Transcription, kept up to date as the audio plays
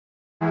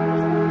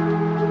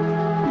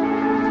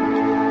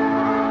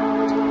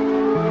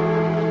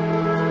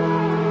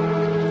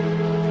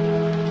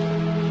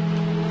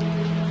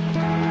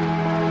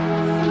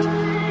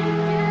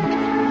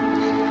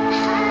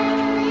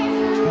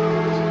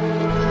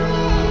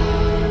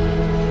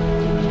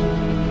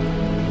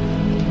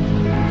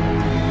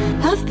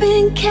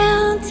been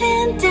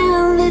counting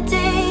down the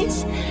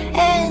days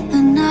and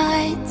the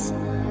nights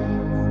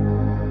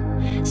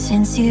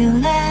since you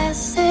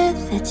last said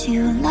that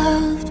you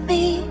loved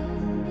me.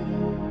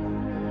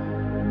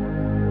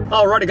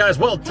 Alrighty guys,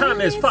 well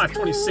time is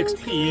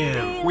 5:26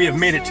 p.m. We have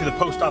made it to the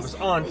post office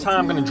on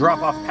time. I'm gonna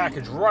drop off a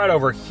package right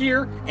over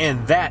here,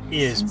 and that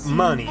is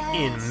money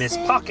in Miss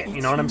Pocket,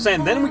 you know what I'm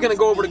saying? Then we're gonna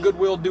go over to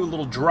Goodwill, do a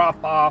little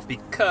drop off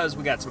because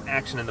we got some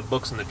action in the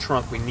books in the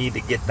trunk. We need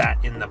to get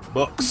that in the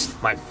books.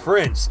 My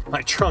friends,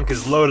 my trunk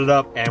is loaded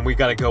up and we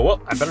gotta go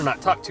up. I better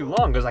not talk too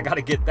long because I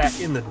gotta get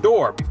that in the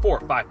door before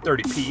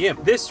 5:30 p.m.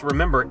 This,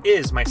 remember,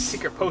 is my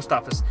secret post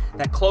office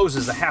that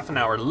closes a half an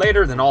hour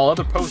later than all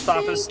other post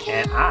office,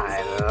 and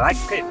I like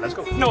it. Let's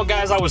go. You know what,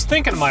 guys, I was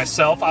thinking to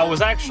myself, I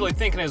was actually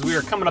thinking as we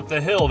were coming up the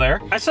hill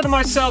there, I said to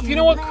myself, you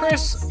know what,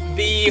 Chris,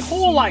 the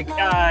whole, like,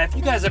 if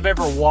you guys have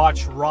ever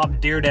watched Rob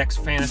Dyrdek's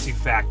Fantasy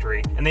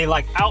Factory, and they,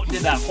 like,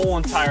 outdid that whole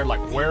entire,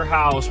 like,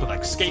 warehouse with,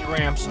 like, skate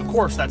ramps, of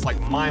course, that's, like,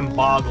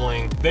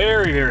 mind-boggling,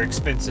 very, very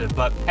expensive,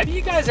 but have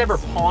you guys ever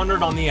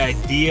pondered on the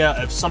idea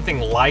of something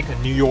like a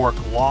New York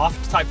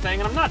loft type thing?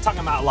 And I'm not talking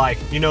about, like,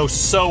 you know,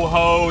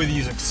 Soho,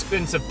 these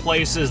expensive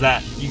places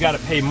that you gotta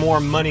pay more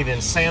money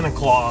than Santa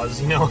Claus,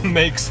 you know,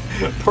 makes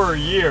per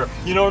year.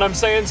 You know what I'm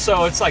saying?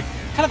 So it's like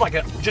kind of like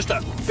just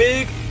a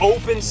big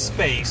open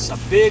space, a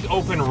big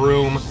open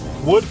room,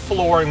 wood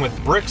flooring with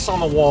bricks on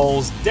the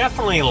walls,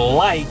 definitely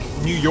like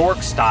New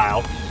York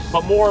style,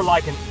 but more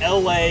like an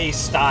LA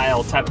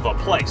style type of a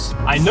place.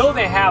 I know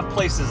they have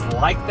places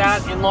like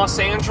that in Los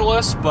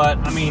Angeles, but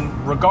I mean,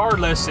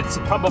 regardless, it's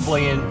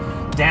probably in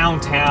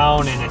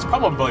downtown and it's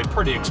probably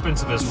pretty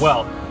expensive as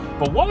well.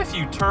 But what if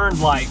you turned,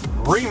 like,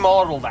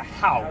 remodeled a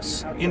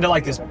house into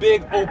like this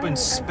big open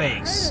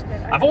space?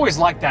 I've always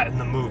liked that in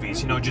the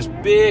movies, you know, just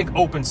big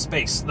open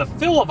space. The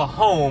feel of a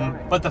home,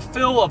 but the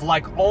feel of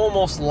like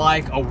almost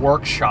like a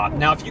workshop.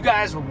 Now, if you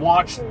guys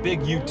watch big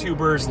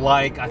YouTubers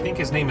like, I think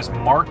his name is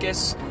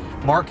Marcus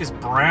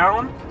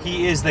Brown.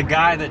 He is the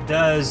guy that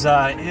does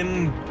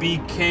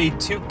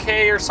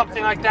MBK2K or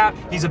something like that.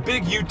 He's a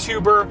big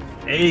YouTuber.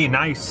 Hey,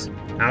 nice.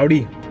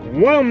 Howdy.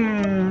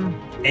 Wham!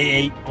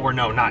 A8, or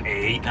no, not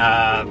A8.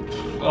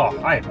 Oh,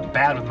 I am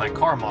bad with my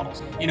car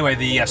models. Anyway,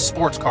 the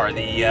sports car,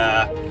 the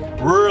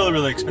really,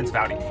 really expensive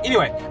Audi.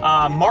 Anyway,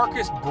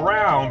 Marcus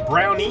Brown,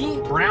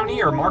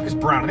 Brownie or Marcus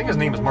Brown, I think his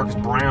name is Marcus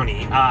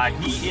Brownie.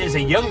 He is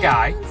a young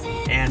guy,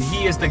 and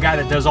he is the guy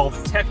that does all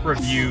the tech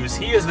reviews.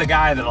 He is the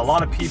guy that a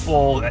lot of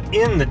people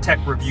in the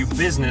tech review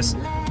business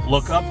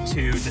look up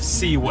to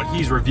see what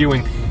he's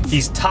reviewing.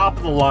 He's top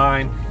of the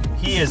line.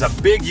 He is a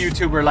big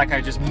YouTuber, like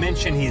I just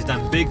mentioned. He's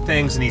done big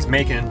things and he's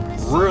making a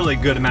really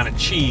good amount of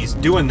cheese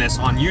doing this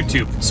on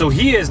YouTube. So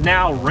he is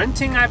now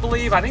renting, I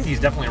believe. I think he's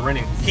definitely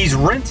renting. He's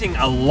renting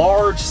a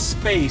large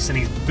space and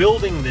he's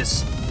building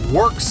this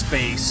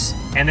workspace,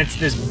 and it's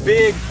this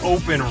big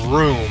open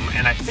room,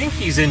 and I think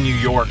he's in New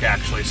York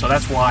actually, so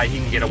that's why he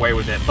can get away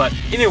with it. But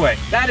anyway,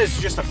 that is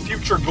just a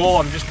future goal.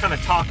 I'm just kind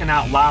of talking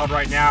out loud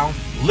right now.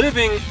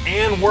 Living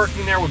and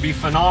working there would be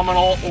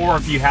phenomenal, or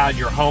if you had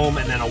your home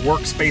and then a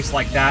workspace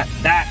like that,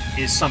 that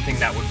is something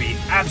that would be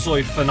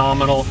absolutely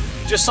phenomenal.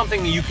 Just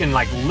something that you can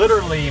like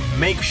literally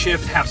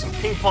makeshift, have some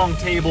ping pong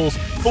tables,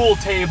 pool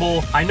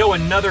table. I know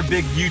another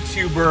big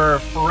YouTuber,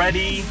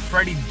 Freddie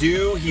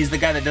Do. He's the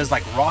guy that does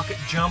like rocket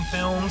jump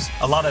films,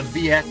 a lot of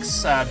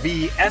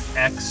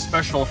VFX,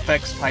 special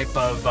effects type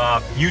of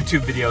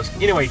YouTube videos.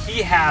 Anyway,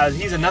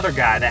 he's another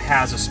guy that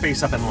has a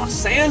space up in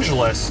Los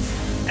Angeles,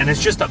 and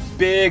it's just a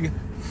big,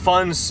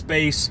 fun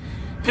space.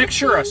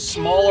 Picture a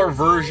smaller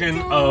version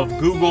of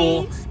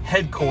Google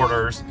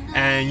headquarters,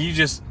 and you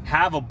just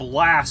have a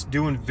blast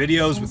doing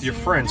videos with your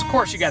friends. Of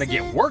course, you got to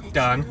get work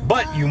done,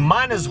 but you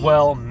might as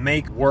well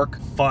make work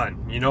fun.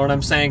 You know what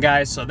I'm saying,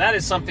 guys? So that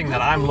is something that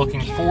I'm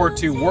looking forward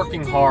to,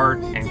 working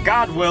hard, and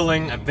God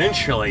willing,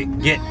 eventually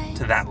get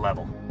to that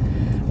level.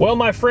 Well,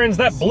 my friends,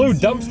 that blue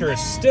dumpster is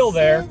still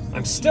there.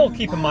 I'm still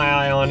keeping my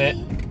eye on it.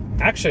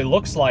 Actually,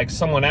 looks like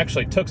someone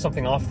actually took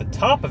something off the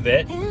top of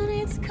it.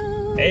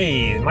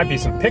 Hey, there might be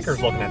some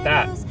pickers looking at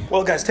that.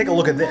 Well, guys, take a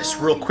look at this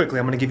real quickly.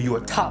 I'm going to give you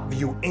a top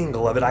view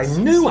angle of it. I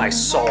knew I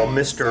saw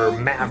Mr.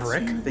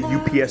 Maverick, the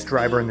UPS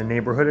driver in the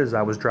neighborhood, as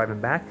I was driving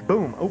back.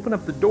 Boom, open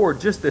up the door,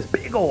 just this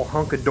big old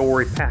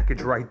hunk-of-dory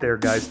package right there,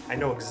 guys. I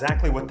know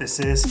exactly what this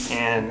is,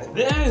 and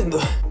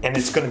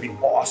it's going to be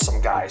awesome,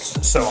 guys.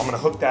 So I'm going to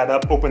hook that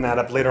up, open that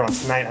up later on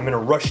tonight. I'm going to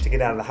rush to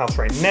get out of the house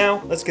right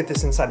now. Let's get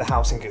this inside the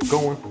house and get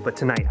going. But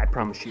tonight, I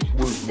promise you,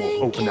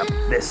 we'll open up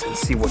this and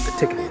see what the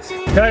ticket is.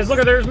 Guys, look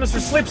at there's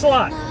Mr. Sleeps a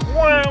Lot.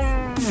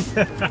 Wow.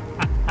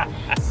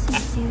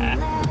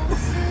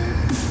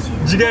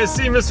 Did you guys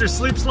see Mr.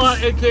 Sleeps a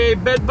Lot, aka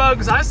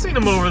Bedbugs? I seen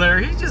him over there.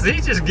 He's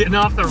just getting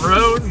off the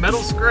road,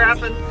 metal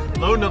scrapping,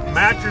 loading up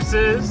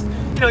mattresses.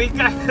 You know,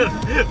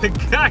 the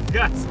guy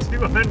got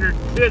 200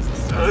 kids.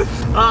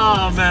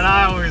 Oh man,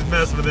 I always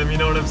mess with him. You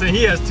know what I'm saying?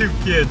 He has 2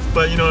 kids,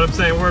 but you know what I'm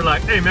saying? We're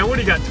like, hey man, what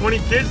do you got? 20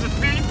 kids to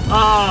feed?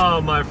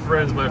 Oh, my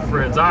friends, my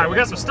friends. All right, we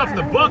got some stuff in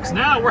the books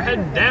now. We're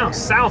heading down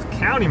South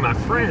County, my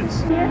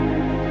friends.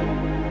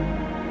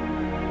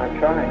 I'm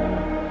trying.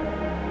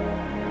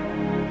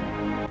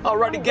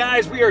 Alrighty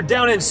guys, we are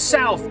down in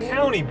South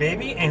County,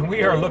 baby, and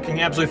we are looking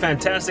absolutely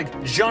fantastic.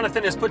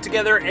 Jonathan has put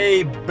together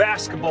a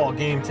basketball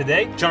game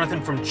today. Jonathan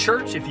from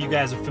church, if you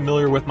guys are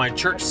familiar with my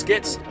church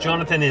skits,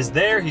 Jonathan is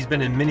there. He's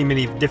been in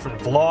many different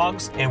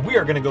vlogs, and we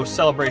are gonna go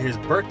celebrate his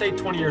birthday,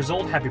 20 years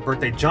old. Happy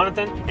birthday,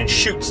 Jonathan, and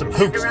shoot some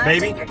hoops,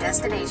 baby. Your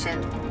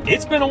destination.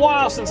 It's been a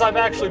while since I've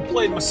actually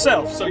played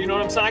myself, so you know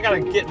what I'm saying? I gotta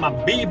get my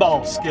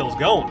b-ball skills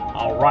going.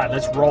 All right,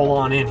 let's roll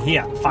on in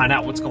here and find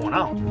out what's going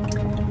on.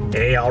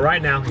 Hey, all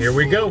right now, here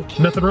we go.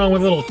 Nothing wrong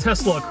with a little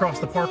Tesla across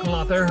the parking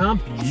lot there, huh?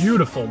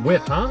 Beautiful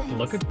whip, huh?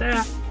 Look at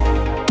that.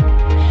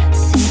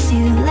 Since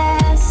you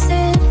last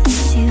said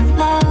that you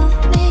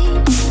love me,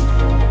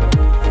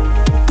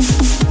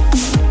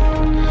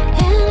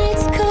 and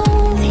it's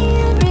cold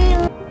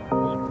here.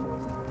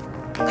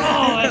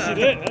 Oh, that should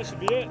it. That should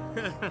be it.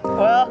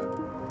 Well,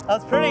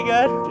 that was pretty good.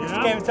 Yeah? Just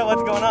can't even tell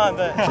what's going on,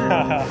 but.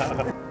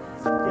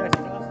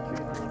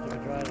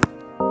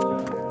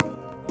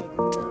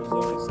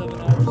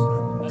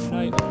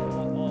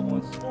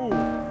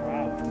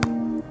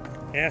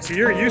 Yeah, so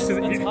you're used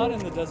to It's hot in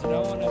the desert. I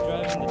want to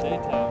drive in the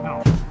daytime.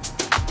 No.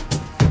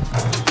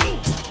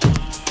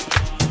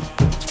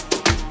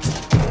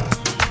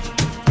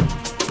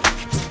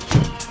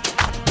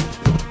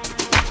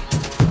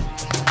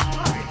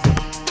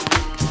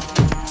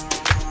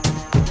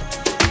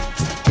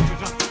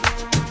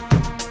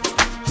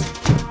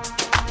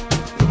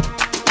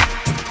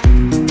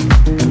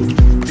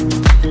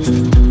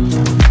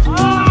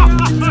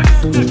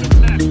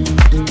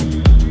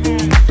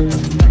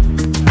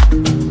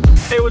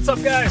 What's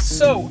up guys?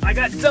 So I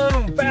got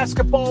done with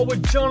basketball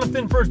with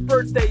Jonathan for his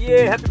birthday.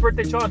 Yeah, happy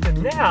birthday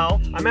Jonathan. Now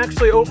I'm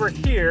actually over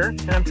here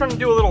and I'm trying to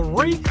do a little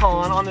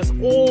recon on this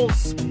old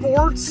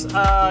sports,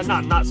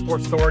 not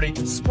Sports Authority,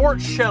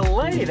 Sports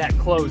Chalet that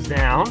closed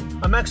down.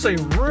 I'm actually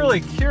really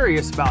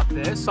curious about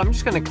this. So I'm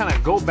just gonna kind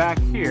of go back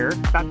here,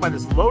 back by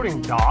this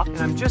loading dock, and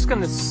I'm just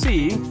gonna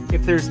see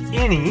if there's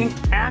any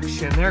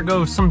action. There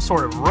goes some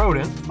sort of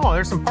rodent. Oh,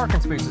 there's some parking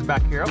spaces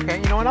back here.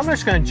 Okay, you know what? I'm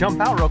just gonna jump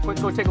out real quick,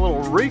 go take a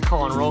little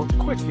recon real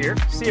quick here,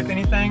 see if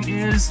anything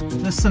is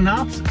the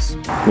synopsis.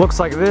 Looks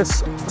like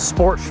this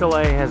Sports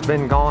Chalet has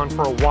been gone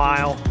for a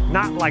while.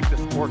 Not like the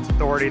Sports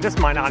Authority. This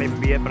might not even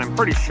be it, but I'm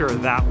pretty sure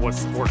that was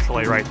Sports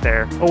Chalet right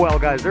there. Oh well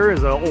guys, there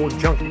is an old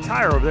junky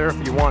tire over there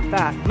if you want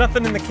that.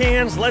 Nothing in the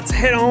cans, let's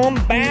head on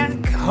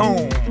back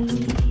home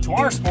to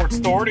our Sports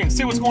Authority and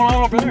see what's going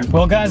on over there.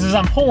 Well guys, as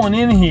I'm pulling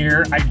in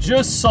here, I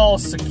just saw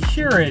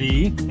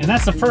security, and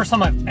that's the first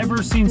time I've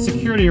ever seen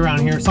security around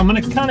here, so I'm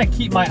gonna kind of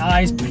keep my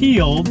eyes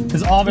peeled,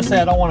 because obviously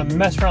I don't want to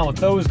mess around with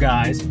those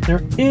guys.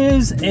 There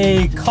is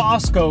a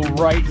Costco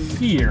right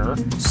here,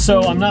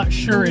 so I'm not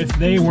sure if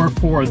they were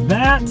for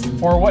that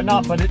or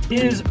whatnot, but it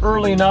is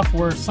early enough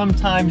where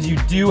sometimes you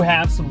do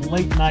have some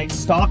late night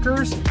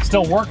stalkers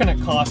still working at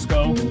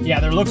Costco. Yeah,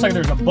 there looks like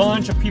there's a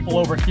bunch of people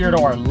over here to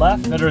our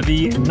left that are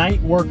the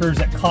night workers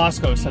at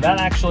Costco, so that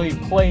actually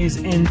plays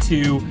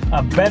into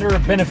a better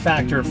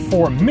benefactor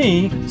for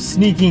me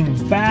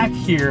sneaking back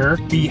here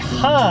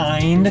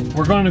behind.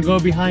 We're going to go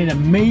behind a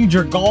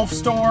major golf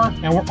store,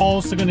 and we're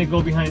also going to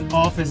go behind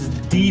Office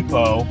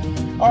Depot.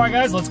 All right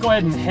guys, let's go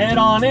ahead and head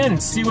on in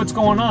and see what's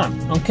going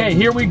on. Okay,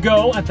 here we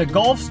go at the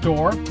golf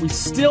store. We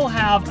still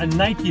have a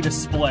Nike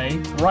display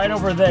right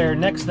over there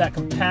next to that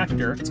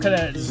compactor. It's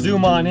gonna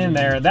zoom on in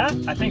there. That,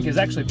 I think, has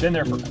actually been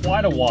there for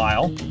quite a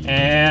while.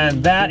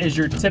 And that is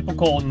your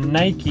typical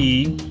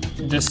Nike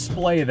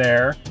display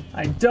there.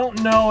 I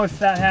don't know if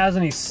that has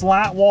any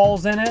slat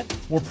walls in it.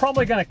 We're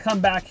probably gonna come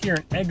back here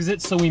and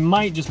exit, so we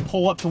might just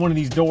pull up to one of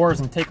these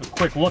doors and take a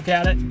quick look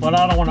at it, but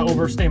I don't wanna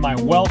overstay my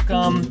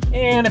welcome.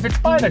 And if it's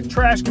by the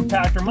trash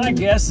compactor, my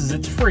guess is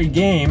it's free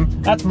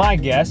game. That's my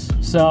guess.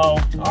 So, all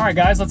right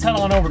guys, let's head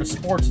on over to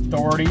Sports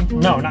Authority.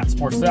 No, not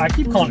Sports Authority. I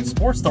keep calling it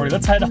Sports Authority.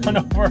 Let's head on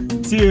over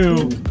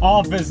to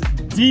Office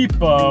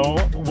Depot,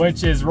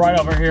 which is right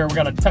over here. We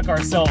gotta tuck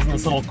ourselves in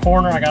this little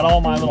corner. I got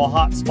all my little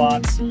hot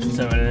spots,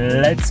 so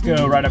let's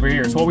go right over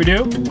here. So what we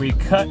do, we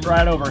cut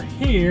right over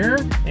here.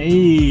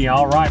 Hey,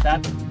 all right,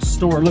 that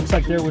store looks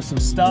like there was some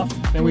stuff.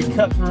 Then we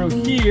cut through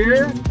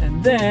here,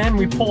 and then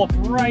we pull up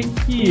right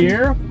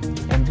here,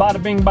 and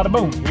bada bing, bada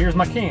boom, here's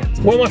my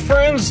cans. Well, my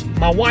friends,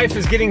 my wife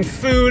is getting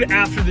food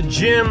after the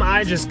gym.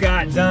 I just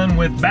got done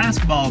with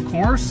basketball, of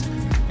course.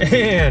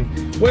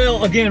 And,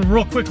 well, again,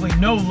 real quickly,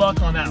 no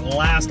luck on that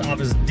last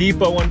Office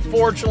Depot,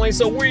 unfortunately,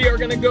 so we are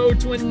gonna go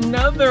to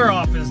another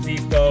Office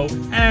Depot,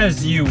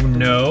 as you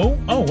know.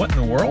 Oh, what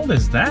in the world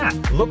is that?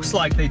 Looks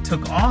like they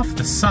took off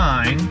the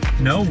sign.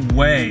 No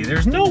way.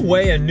 There's no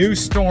way a new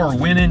store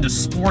went into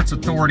Sports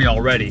Authority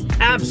already.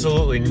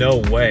 Absolutely no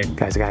way.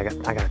 Guys, I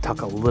gotta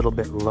talk a little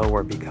bit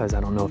lower because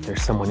I don't know if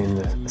there's someone in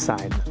the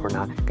side or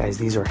not. Guys,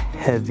 these are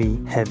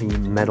heavy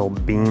metal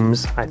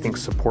beams. I think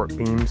support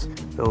beams.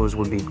 Those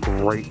would be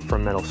great for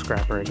metal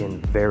scrapper.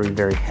 Again,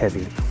 very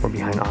heavy. We're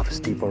behind Office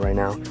Depot right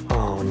now.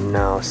 Oh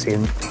no, see,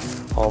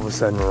 all of a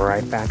sudden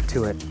right back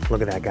to it.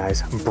 Look at that,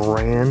 guys.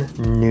 Brand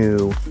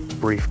new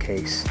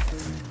briefcase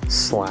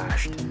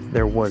slashed.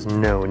 There was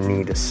no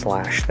need to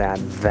slash that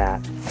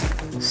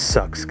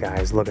Sucks,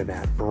 guys. Look at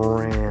that.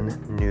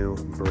 Brand new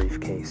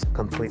briefcase.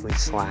 Completely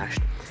slashed.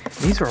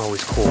 These are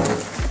always cool.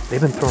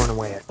 They've been throwing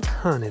away a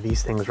ton of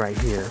these things right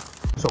here.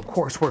 So of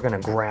course we're gonna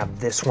grab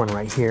this one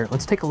right here.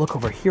 Let's take a look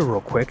over here real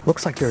quick.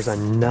 Looks like there's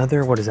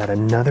another, what is that,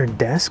 another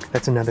desk?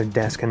 That's another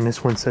desk, and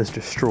this one says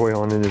destroy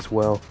on it as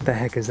well. The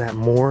heck is that,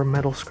 more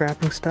metal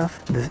scrapping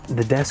stuff?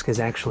 The desk is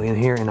actually in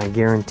here, and I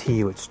guarantee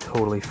you it's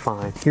totally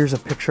fine. Here's a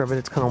picture of it.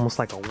 It's kind of almost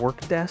like a work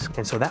desk,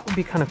 and so that would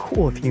be kind of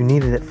cool if you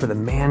needed it for the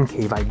man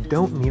cave. I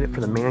don't need it for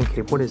the man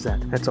cave. What is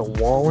that? That's a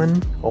Wallen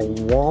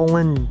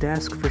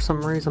desk for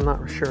some reason. I'm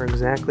not sure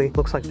exactly.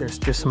 Looks like there's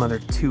just some other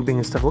tubing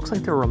and stuff. Looks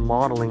like they're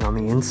remodeling on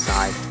the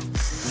inside.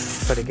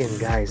 But again,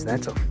 guys,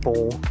 that's a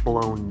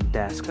full-blown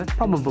desk. That's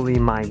probably,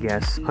 my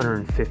guess,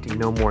 150,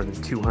 no more than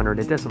 200.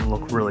 It doesn't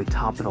look really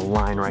top of the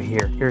line right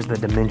here. Here's the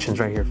dimensions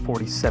right here,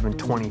 47,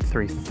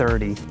 23,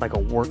 30, like a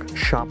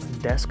workshop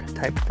desk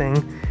type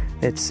thing.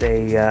 It's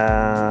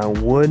a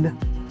wood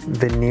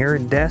veneer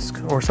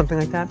desk or something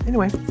like that.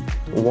 Anyway,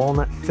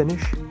 walnut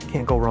finish.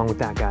 Can't go wrong with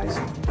that, guys.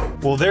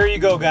 Well, there you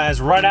go, guys.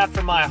 Right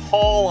after my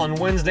haul on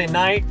Wednesday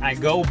night, I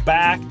go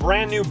back,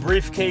 brand new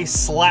briefcase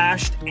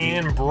slashed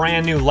and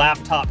brand new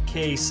laptop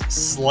case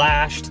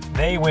slashed.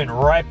 They went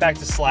right back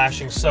to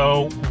slashing.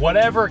 So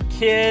whatever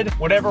kid,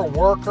 whatever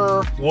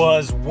worker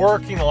was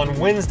working on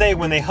Wednesday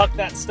when they hooked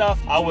that stuff,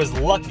 I was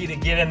lucky to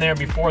get in there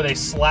before they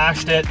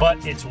slashed it.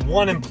 But it's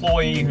one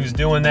employee who's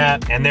doing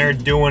that, and they're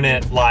doing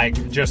it like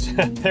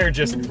they're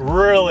just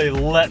really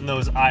letting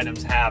those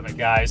items have it,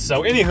 guys.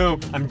 So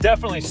anywho, I'm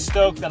definitely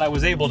stoked that I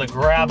was able to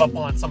grab up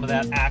on some of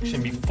that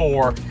action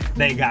before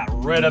they got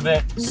rid of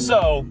it.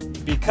 So,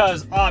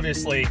 because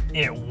obviously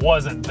it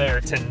wasn't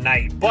there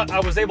tonight, but I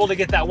was able to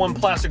get that one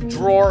plastic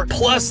drawer,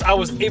 plus I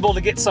was able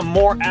to get some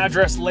more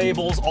address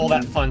labels, all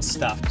that fun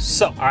stuff.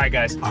 So, all right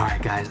guys,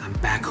 I'm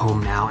back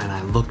home now, and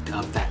I looked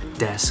up that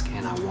desk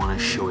and I want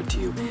to show it to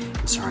you.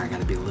 I'm sorry, I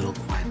gotta be a little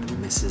quiet. The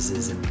missus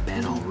is in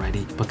bed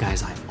already, but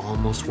guys, I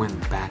almost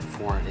went back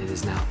for it. It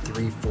is now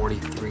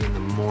 3:43 in the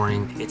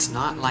morning. It's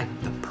not like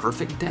the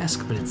perfect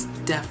desk, but it's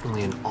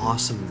definitely an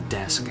awesome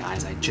desk,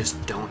 guys. I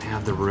just don't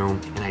have the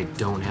room, and I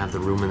don't have the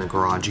room in the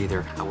garage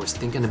either. I was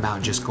thinking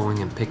about just going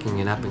and picking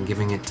it up and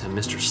giving it to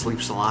Mr.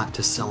 Sleeps a Lot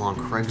to sell on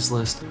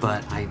Craigslist,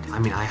 but I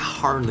mean, I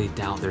hardly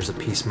doubt there's a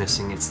piece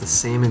missing. It's the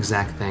same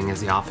exact thing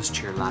as the office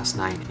chair last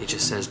night. It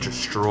just says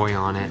destroy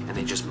on it, and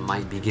they just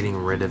might be getting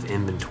rid of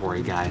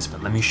inventory, guys.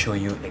 But let me show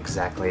you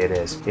exactly it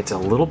is. It's a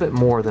little bit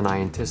more than I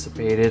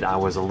anticipated. I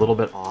was a little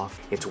bit off.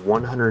 It's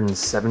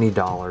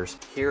 $170.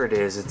 Here it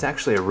is. It's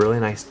actually a really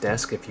nice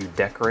desk if you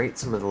decorate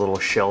some of the little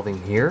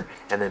shelving here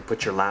and then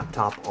put your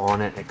laptop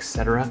on it,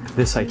 etc.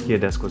 This IKEA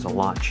desk was a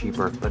lot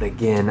cheaper, but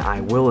again,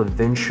 I will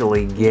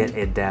eventually get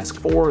a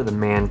desk for the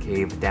man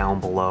cave down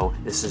below.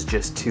 This is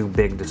just too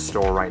big to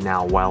store right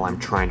now while I'm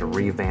trying to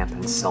revamp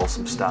and sell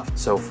some stuff.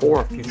 So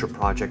for a future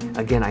project,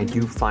 again, I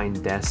do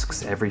find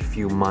desks every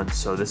few months,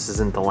 so this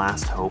isn't the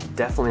last hope.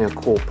 Definitely a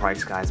cool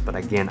price, guys, but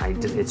again,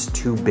 it's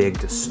too big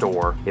to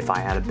store. If I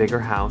had a bigger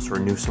house or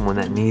knew someone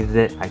that needed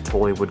it, I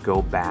totally would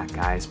go back,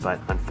 guys, but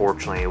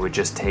unfortunately, it would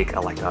just take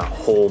like a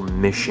whole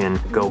mission,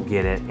 go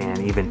get it, and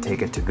even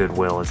take it to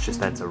Goodwill. It's just,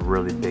 that's a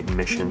really big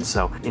mission.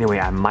 So anyway,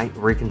 I might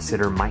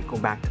reconsider, might go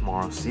back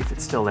tomorrow, see if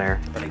it's still there.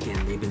 But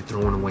again, they've been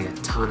throwing away a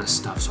ton of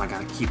stuff, so I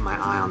gotta keep my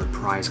eye on the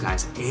prize,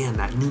 guys. And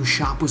that new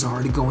shop was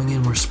already going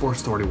in where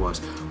Sports Authority was.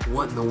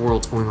 What in the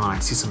world's going on? I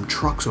see some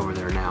trucks over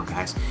there now,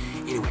 guys.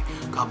 Anyway,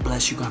 God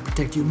bless you, God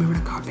protect you. Remember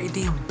to Carpe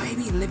Diem,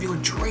 baby, live your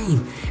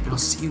dream. And I'll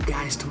see you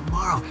guys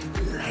tomorrow.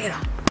 Later.